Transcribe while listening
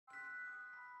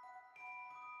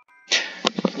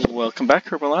Welcome back,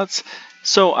 Herbalots.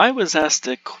 So I was asked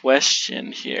a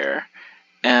question here,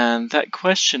 and that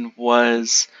question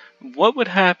was, what would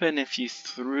happen if you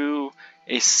threw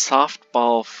a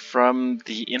softball from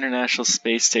the International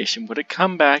Space Station? Would it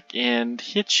come back and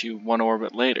hit you one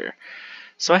orbit later?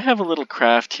 So I have a little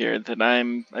craft here that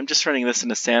I'm just running this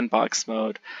in a sandbox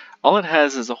mode. All it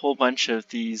has is a whole bunch of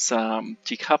these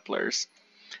decouplers.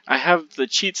 I have the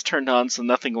cheats turned on so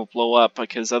nothing will blow up,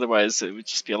 because otherwise it would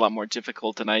just be a lot more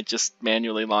difficult, and I just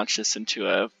manually launch this into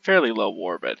a fairly low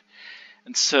orbit.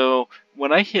 And so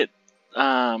when I hit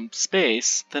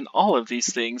space, then all of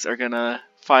these things are going to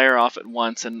fire off at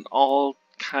once in all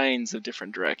kinds of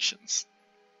different directions.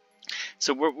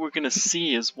 So what we're going to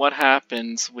see is what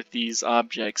happens with these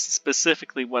objects,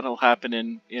 specifically what will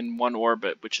happen in one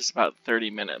orbit, which is about 30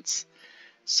 minutes.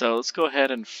 So let's go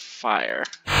ahead and fire.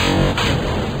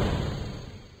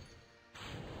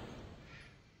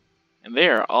 And they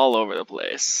are all over the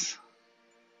place.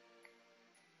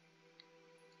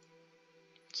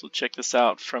 So check this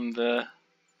out from the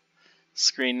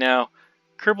screen now.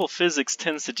 Kerbal Physics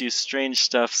tends to do strange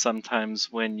stuff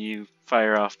sometimes when you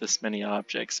fire off this many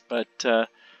objects, but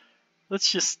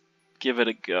let's just give it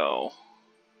a go.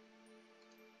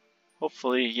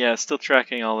 Hopefully, yeah, still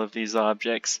tracking all of these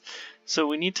objects. So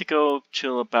we need to go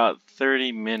till about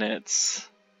 30 minutes.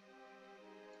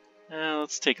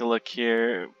 Let's take a look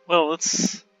here. Well,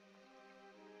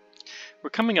 we're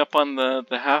coming up on the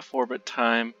half orbit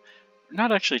time. We're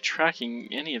not actually tracking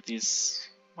any of these.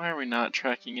 Why are we not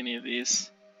tracking any of these?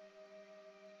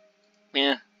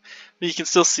 Yeah, but you can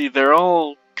still see they're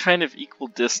all kind of equal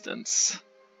distance.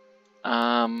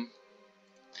 We'll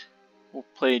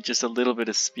play just a little bit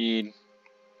of speed.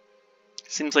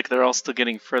 Seems like they're all still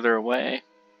getting further away.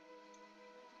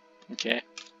 Okay.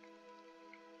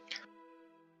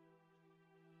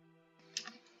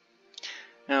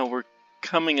 Now we're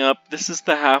coming up, this is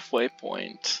the halfway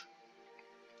point.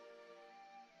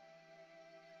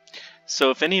 So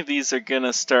if any of these are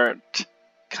gonna start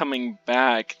coming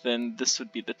back, then this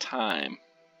would be the time.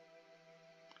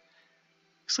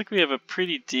 Looks like we have a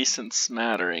pretty decent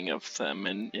smattering of them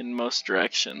in most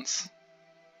directions.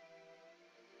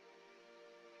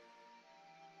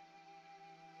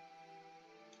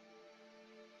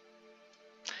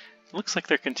 It looks like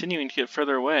they're continuing to get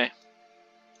further away.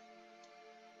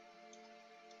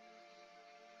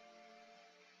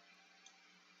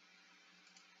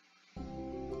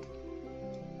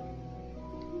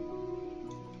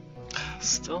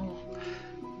 Still,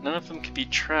 none of them can be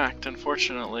tracked,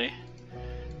 unfortunately.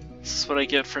 This is what I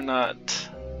get for not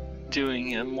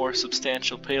doing a more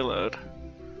substantial payload.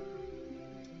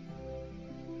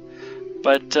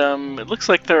 But it looks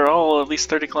like they're all at least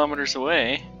 30 kilometers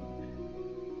away.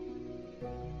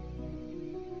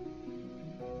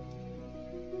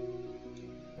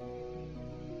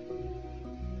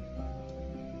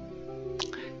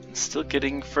 Still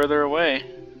getting further away.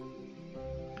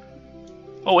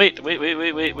 Oh wait.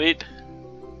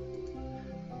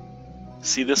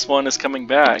 See, this one is coming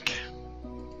back.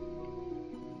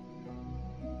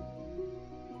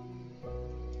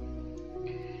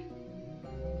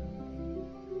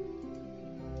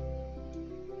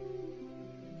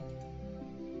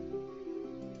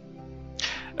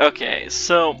 Okay,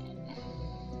 so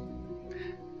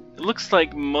it looks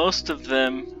like most of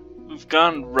them have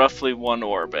gone roughly one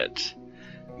orbit.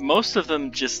 Most of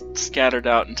them just scattered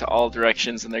out into all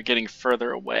directions and they're getting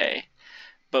further away.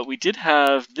 But we did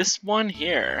have this one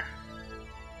here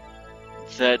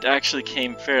that actually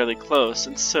came fairly close,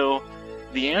 and so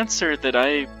the answer that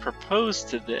I proposed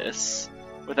to this,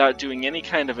 without doing any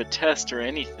kind of a test or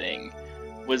anything,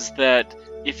 was that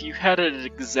if you had it at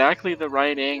exactly the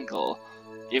right angle,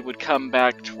 it would come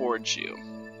back towards you.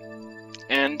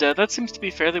 And that seems to be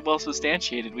fairly well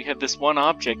substantiated. We had this one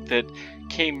object that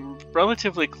came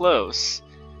relatively close.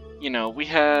 You know, we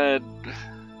had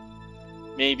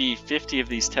maybe 50 of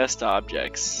these test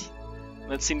objects.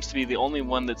 That seems to be the only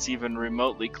one that's even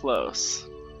remotely close.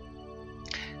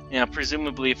 Now,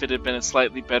 presumably if it had been a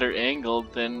slightly better angle,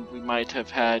 then we might have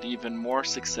had even more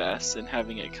success in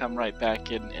having it come right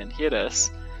back in and hit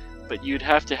us. But you'd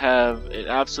have to have an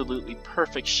absolutely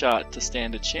perfect shot to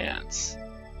stand a chance.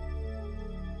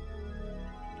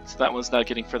 So that one's not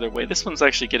getting further away. This one's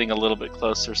actually getting a little bit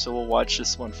closer, so we'll watch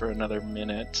this one for another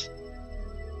minute.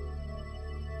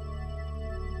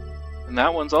 And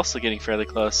that one's also getting fairly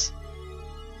close.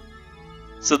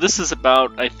 So this is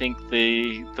about, I think,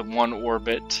 the one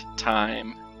orbit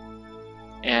time.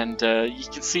 And you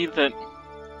can see that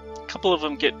a couple of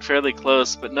them get fairly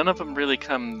close, but none of them really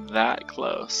come that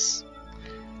close.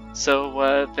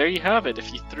 So there you have it.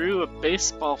 If you threw a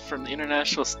baseball from the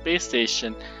International Space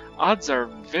Station, odds are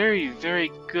very,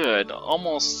 very good,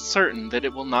 almost certain that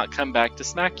it will not come back to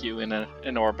smack you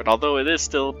in orbit, although it is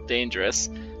still dangerous.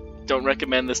 Don't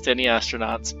recommend this to any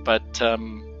astronauts, but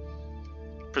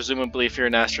presumably if you're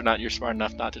an astronaut, you're smart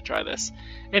enough not to try this.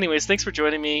 Anyways, thanks for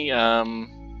joining me.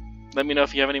 Let me know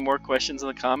if you have any more questions in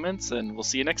the comments, and we'll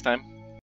see you next time.